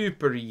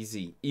super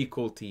easy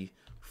equality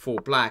for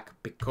black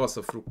because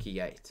of rook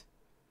e8.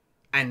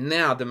 And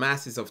now the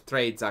masses of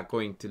trades are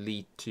going to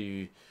lead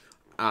to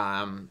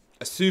a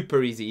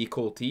super easy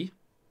equality.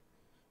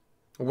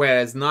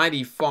 Whereas knight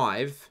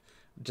e5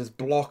 just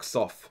blocks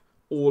off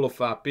all of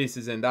our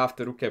pieces. And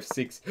after rook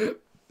f6,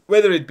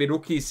 whether it be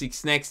rook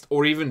e6 next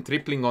or even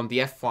tripling on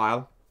the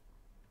f-file,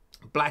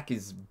 black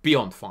is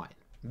beyond fine.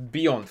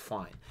 Beyond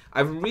fine.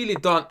 I really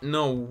don't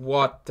know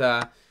what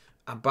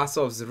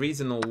Abasov's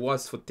reason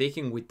was for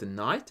taking with the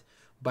knight.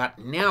 But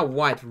now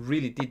white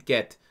really did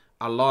get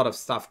a lot of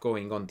stuff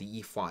going on the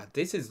e-file.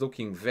 This is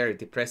looking very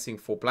depressing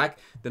for black.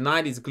 The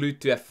knight is glued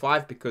to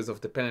f5 because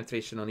of the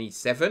penetration on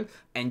e7.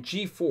 And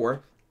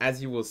g4,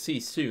 as you will see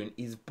soon,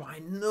 is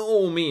by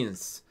no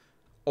means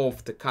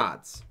off the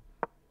cards.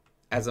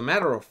 As a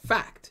matter of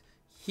fact,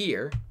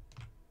 here,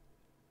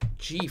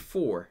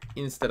 g4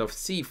 instead of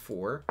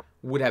c4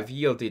 would have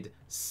yielded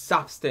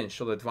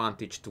substantial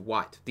advantage to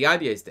white. The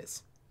idea is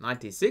this. Knight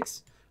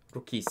e6,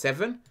 rook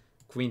e7,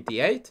 queen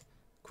d8,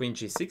 queen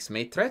g6,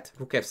 mate threat,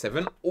 rook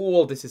f7.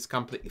 All this is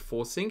completely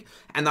forcing.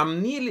 And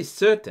I'm nearly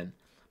certain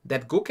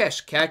that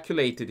Gukesh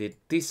calculated it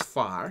this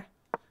far,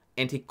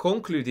 and he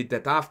concluded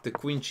that after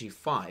queen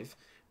g5,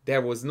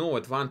 there was no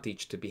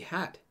advantage to be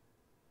had.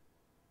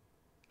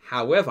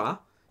 However,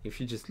 if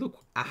you just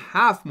look a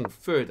half move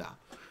further,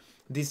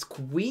 this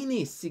queen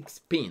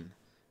e6 pin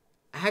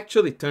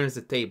actually turns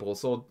the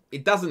tables, or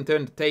it doesn't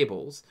turn the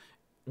tables.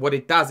 What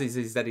it does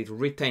is that it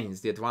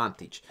retains the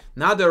advantage.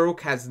 Now the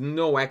rook has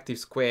no active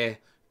square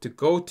to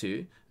go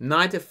to.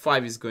 Knight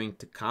f5 is going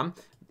to come.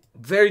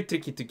 Very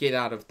tricky to get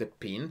out of the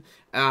pin.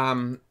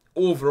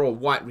 Overall,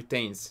 white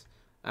retains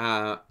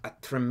a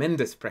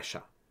tremendous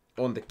pressure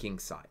on the king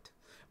side.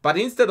 But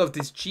instead of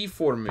this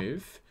g4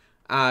 move,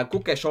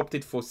 Gukesh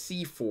opted for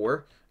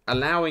c4,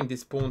 allowing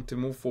this pawn to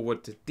move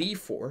forward to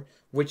d4,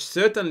 which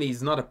certainly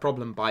is not a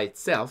problem by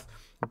itself.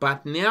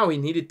 But now he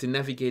needed to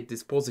navigate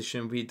this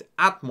position with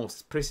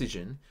utmost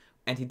precision,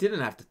 and he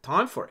didn't have the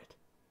time for it.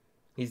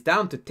 He's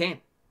down to 10.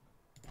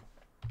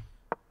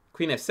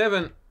 Queen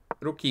f7,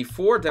 rook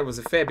e4. There was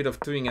a fair bit of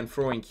toing and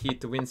froing here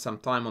to win some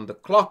time on the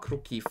clock.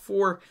 Rook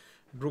e4,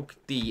 rook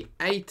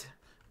d8,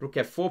 rook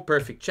f4,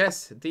 perfect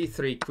chess.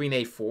 d3, queen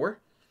a4,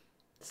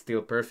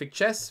 still perfect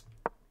chess.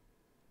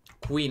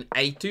 Queen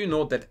a2,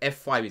 note that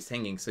f5 is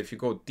hanging, so if you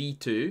go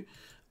d2,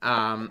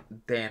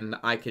 then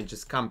I can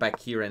just come back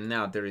here, and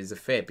now there is a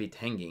fair bit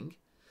hanging.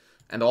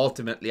 And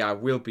ultimately I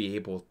will be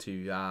able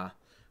to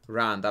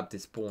round up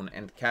this pawn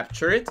and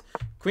capture it.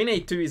 Queen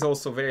a2 is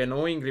also very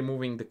annoying,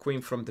 removing the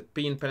queen from the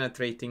pin,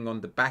 penetrating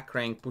on the back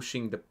rank,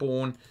 pushing the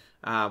pawn.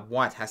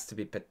 White has to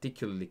be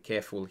particularly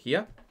careful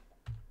here.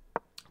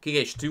 King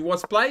h2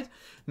 was played.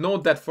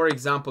 Note that, for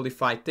example,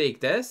 if I take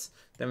this,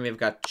 then we've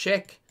got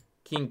check,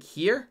 king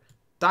here,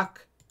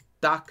 duck,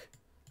 duck,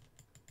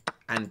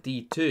 and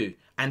d2.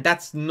 And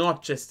that's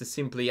not just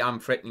simply I'm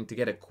threatening to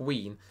get a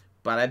queen,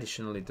 but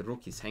additionally the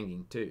rook is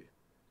hanging too.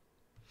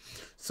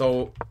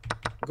 So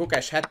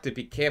Gukesh had to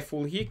be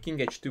careful here. King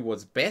h2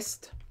 was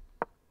best.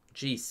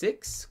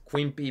 g6,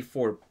 queen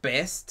b4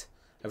 best.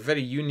 A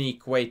very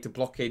unique way to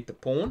blockade the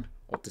pawn,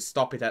 or to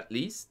stop it at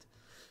least.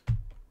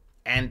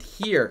 And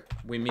here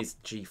we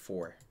missed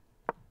g4.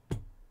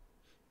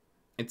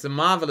 It's a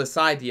marvelous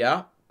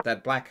idea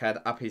that black had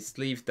up his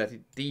sleeve, that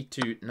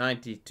d2,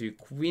 knight d2,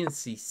 queen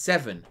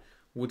c7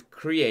 would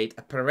create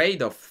a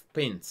parade of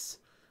pins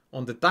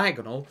on the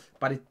diagonal.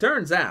 But it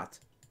turns out,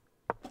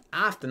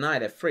 after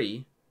knight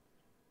f3,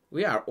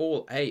 we are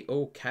all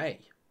a-okay.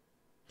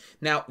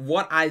 Now,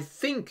 what I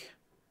think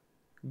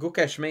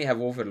Gukesh may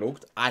have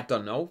overlooked, I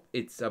don't know,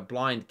 it's a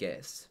blind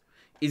guess,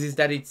 is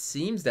that it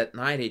seems that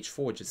knight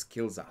h4 just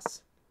kills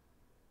us.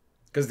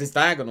 Because this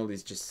diagonal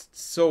is just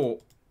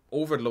so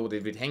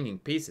overloaded with hanging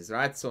pieces,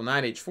 right? So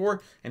knight h4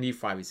 and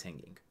e5 is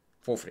hanging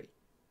for free.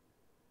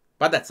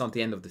 But that's not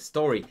the end of the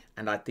story,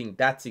 and I think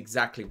that's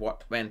exactly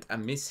what went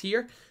amiss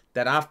here.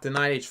 That after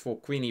knight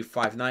h4, queen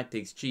e5, knight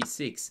takes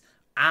g6,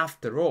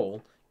 after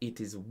all, it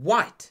is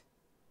white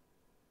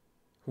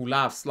who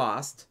laughs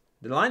last.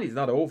 The line is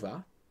not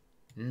over.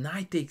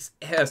 Rook takes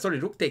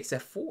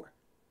f4.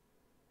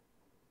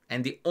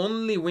 And the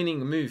only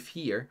winning move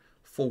here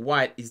for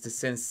white is the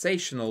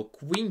sensational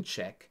queen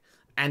check,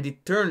 and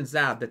it turns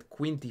out that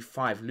queen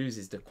d5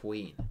 loses the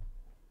queen.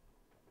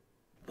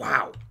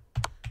 Wow.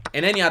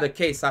 In any other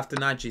case, after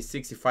knight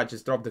g6, if I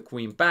just drop the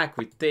queen back,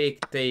 we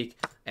take,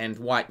 and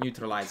white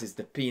neutralizes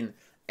the pin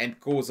and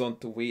goes on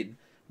to win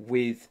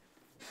with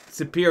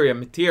superior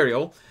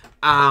material.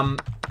 A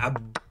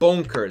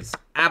bonkers,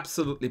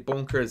 absolutely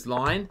bonkers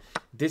line.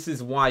 This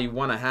is why you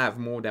want to have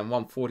more than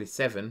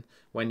 147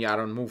 when you are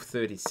on move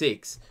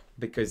 36,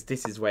 because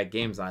this is where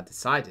games are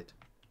decided.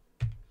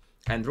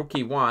 And rook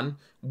e1,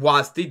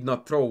 whilst did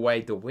not throw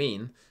away the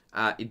win,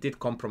 it did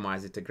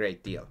compromise it a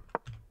great deal.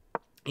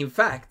 In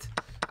fact,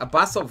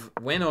 Abasov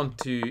went on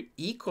to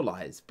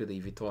equalize,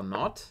 believe it or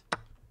not.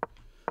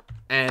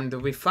 And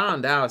we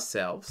found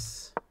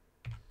ourselves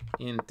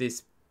in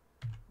this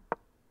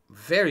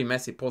very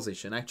messy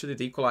position. Actually,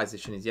 the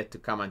equalization is yet to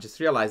come. I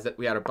just realized that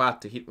we are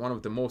about to hit one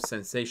of the most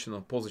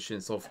sensational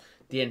positions of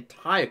the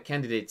entire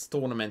candidates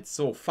tournament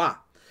so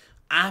far.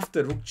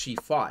 after rook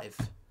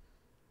g5,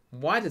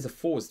 white is a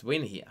forced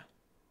win here.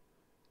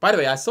 By the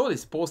way, I saw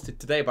this posted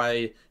today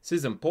by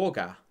Susan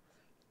Polga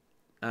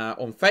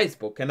on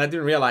Facebook, and I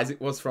didn't realize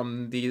it was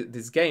from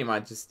this game.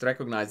 I just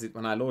recognized it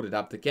when I loaded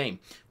up the game.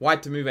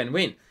 White to move and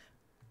win.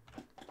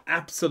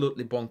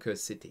 Absolutely bonkers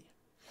city.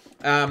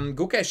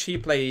 Gukesh, he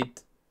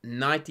played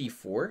knight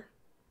e4,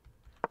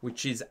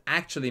 which is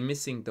actually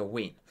missing the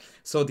win.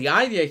 So the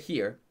idea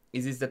here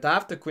is that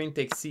after queen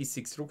takes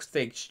c6, rook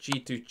takes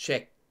g2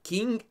 check,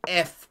 king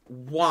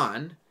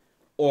f1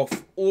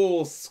 of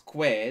all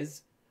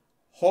squares,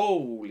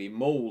 holy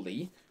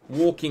moly,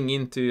 walking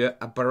into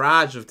a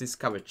barrage of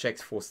discovered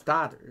checks for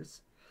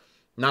starters.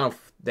 None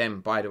of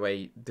them, by the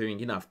way, doing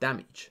enough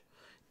damage.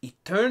 It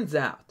turns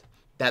out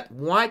that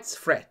white's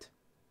threat,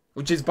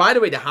 which is, by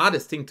the way, the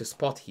hardest thing to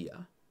spot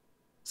here.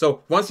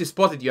 So once you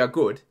spot it, you are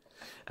good.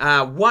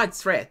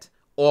 White's threat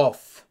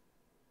of,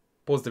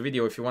 pause the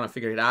video if you want to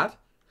figure it out,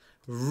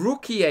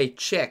 rook e8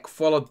 check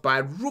followed by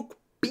rook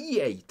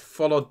b8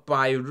 followed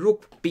by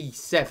rook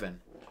b7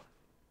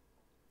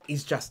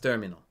 is just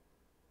terminal.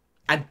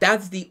 And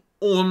that's the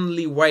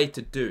only way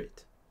to do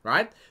it,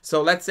 right?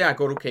 So let's say I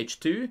go rook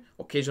h2,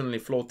 occasionally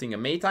floating a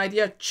mate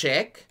idea,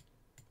 check.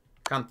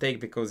 Can't take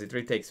because it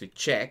retakes with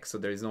check, so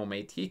there is no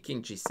mate here.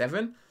 King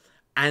g7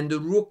 and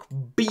rook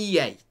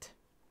b8.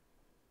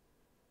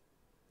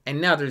 And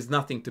now there is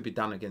nothing to be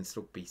done against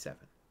rook b7.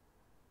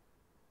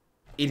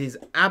 It is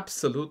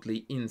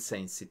absolutely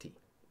insane city.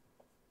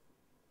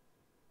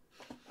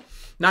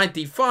 Knight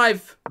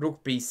d5,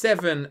 rook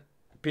b7,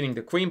 pinning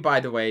the queen, by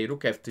the way,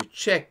 rook f2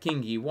 check,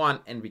 king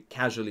e1, and we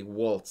casually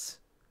waltz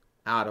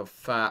out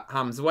of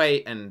harm's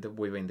way, and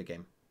we win the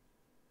game.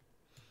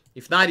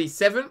 If knight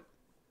e7,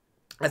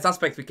 I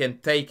suspect we can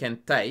take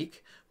and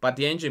take, but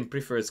the engine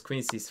prefers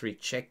queen c3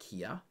 check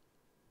here,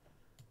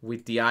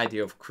 with the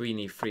idea of queen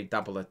e3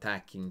 double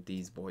attacking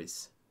these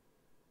boys.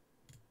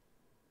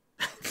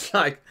 It's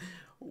like,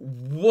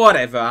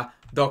 whatever,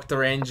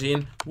 Dr.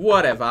 Engine,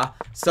 whatever.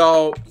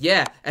 So,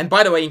 yeah. And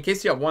by the way, in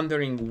case you're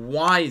wondering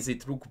why is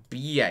it rook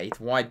b8,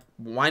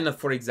 why not,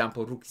 for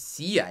example, rook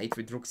c8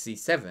 with rook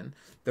c7,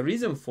 the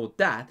reason for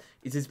that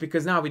is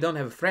because now we don't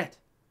have a threat.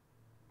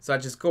 So I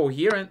just go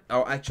here and,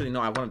 oh, actually,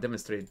 no, I want to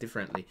demonstrate it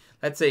differently.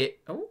 Let's say,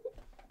 oh,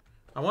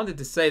 I wanted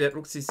to say that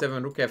rook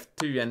c7, rook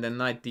f2, and then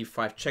knight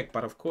d5 check,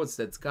 but of course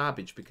that's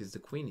garbage because the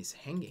queen is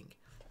hanging.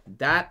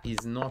 That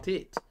is not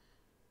it.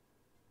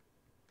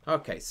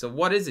 Okay, so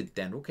what is it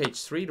then? Rook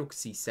h3, rook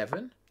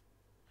c7?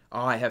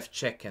 Oh, I have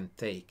check and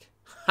take.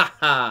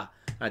 Haha,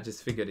 I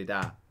just figured it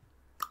out.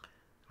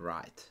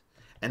 Right.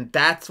 And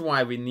that's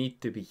why we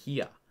need to be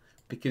here.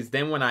 Because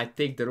then when I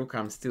take the rook,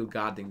 I'm still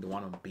guarding the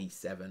one on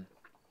b7.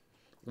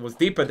 It was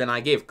deeper than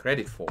I gave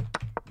credit for.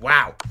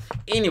 Wow.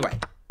 Anyway,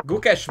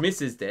 Gukesh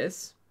misses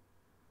this.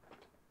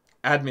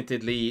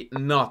 Admittedly,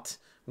 not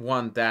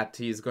one that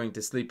he's going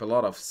to sleep a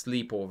lot of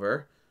sleep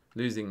over.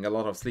 Losing a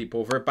lot of sleep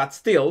over. But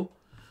still,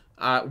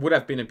 would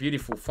have been a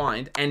beautiful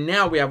find. And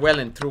now we are well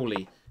and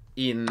truly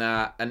in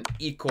an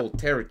equal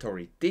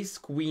territory. This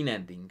queen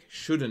ending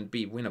shouldn't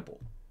be winnable.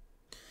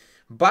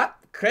 But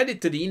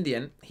credit to the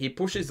Indian. He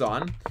pushes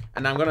on.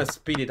 And I'm going to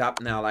speed it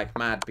up now like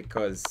mad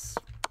because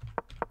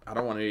I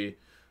don't want to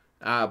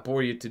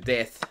bore you to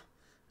death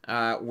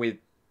with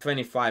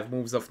 25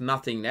 moves of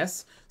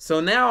nothingness.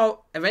 So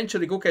now,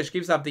 eventually, Gukesh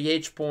gives up the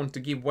h-pawn to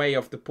give way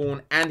of the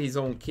pawn and his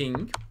own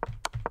king.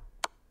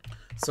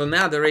 So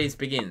now the race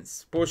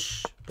begins.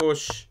 Push,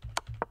 push,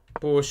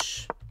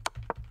 push.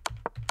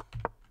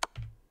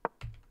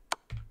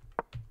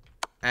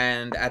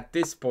 And at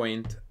this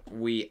point,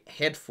 we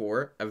head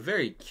for a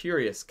very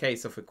curious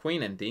case of a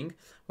queen ending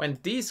when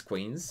these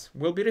queens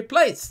will be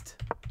replaced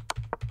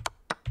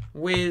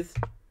with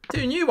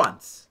two new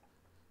ones.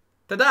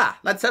 Ta-da!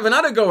 Let's have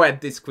another go at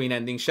this queen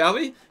ending, shall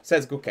we?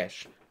 Says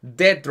Gukesh.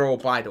 Dead draw,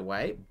 by the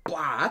way,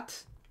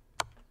 but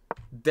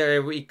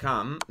there we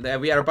come. There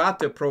we are about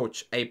to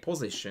approach a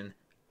position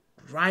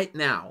right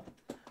now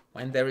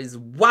when there is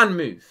one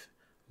move,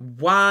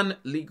 one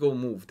legal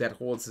move that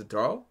holds the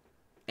draw,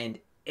 and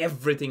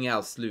everything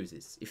else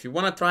loses. If you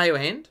want to try your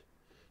hand,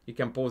 you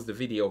can pause the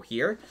video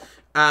here.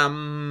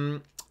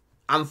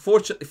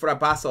 Unfortunately for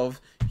Abasov,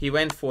 he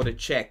went for the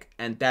check,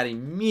 and that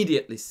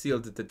immediately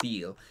sealed the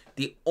deal.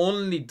 The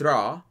only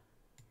draw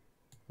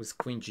was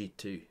queen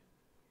g2.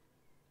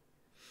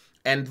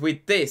 And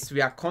with this, we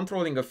are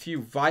controlling a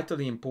few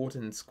vitally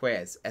important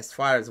squares as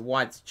far as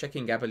white's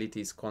checking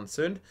ability is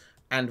concerned,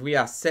 and we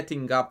are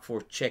setting up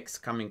for checks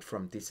coming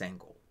from this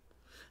angle.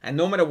 And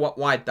no matter what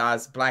white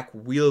does, black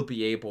will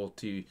be able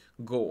to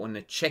go on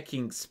a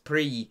checking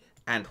spree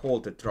and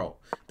hold the draw.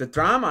 The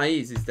drama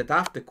is that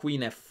after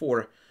queen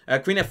f4,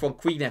 queen f1,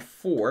 queen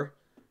f4,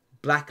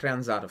 black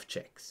runs out of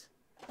checks.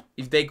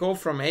 If they go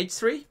from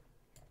h3,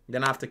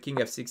 then after king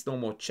f6, no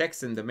more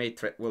checks, and the mate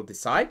threat will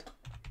decide.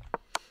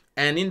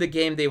 And in the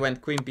game, they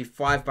went queen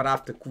b5, but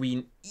after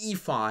queen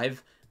e5,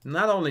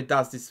 not only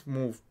does this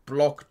move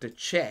block the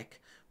check,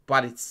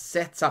 but it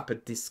sets up a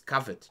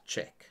discovered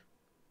check.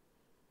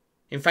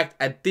 In fact,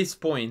 at this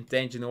point, the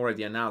engine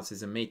already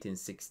announces a mate in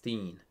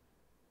 16.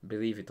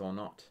 believe it or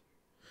not.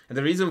 And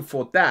the reason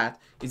for that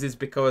is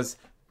because,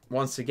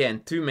 once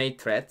again, 2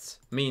 mate threats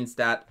means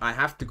that I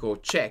have to go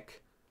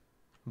check,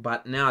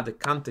 but now the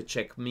counter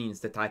check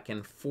means that I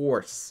can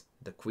force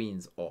the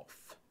queens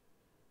off,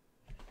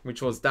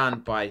 which was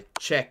done by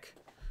check,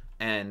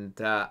 and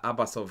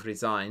Abasov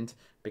resigned,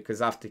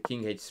 because after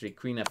king h3,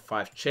 queen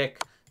f5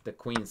 check, the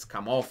queens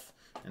come off,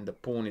 and the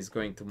pawn is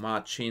going to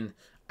march in,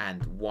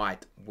 and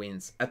white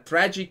wins. A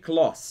tragic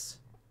loss,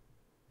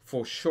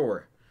 for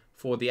sure,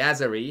 for the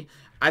Azeri.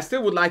 I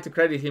still would like to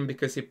credit him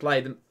because he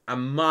played a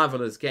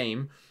marvelous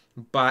game,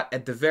 but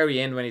at the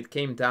very end, when it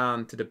came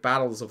down to the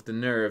battles of the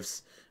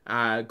nerves,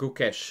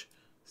 Gukesh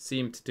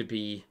seemed to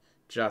be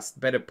just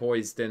better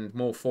poised and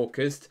more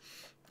focused.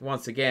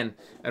 Once again,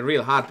 a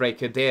real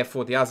heartbreaker there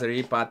for the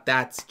Azeri, but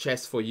that's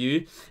chess for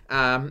you.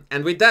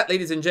 And with that,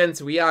 ladies and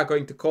gents, we are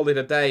going to call it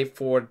a day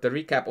for the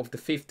recap of the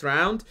 5th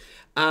round.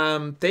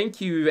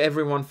 Thank you,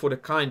 everyone, for the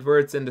kind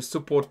words and the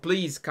support.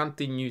 Please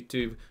continue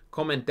to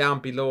comment down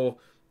below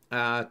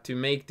to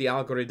make the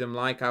algorithm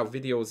like our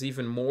videos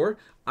even more.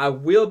 I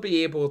will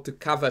be able to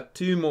cover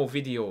 2 more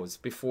videos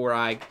before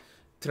I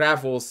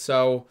travel,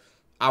 so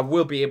I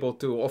will be able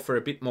to offer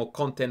a bit more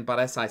content, but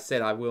as I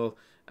said, I will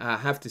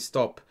have to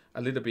stop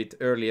a little bit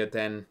earlier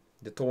than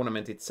the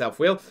tournament itself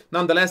will.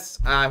 Nonetheless,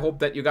 I hope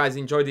that you guys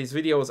enjoy these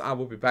videos. I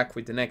will be back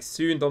with the next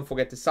soon. Don't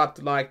forget to sub,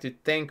 to like, to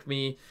thank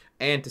me,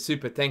 and to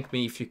super thank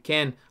me if you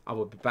can. I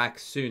will be back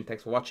soon.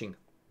 Thanks for watching.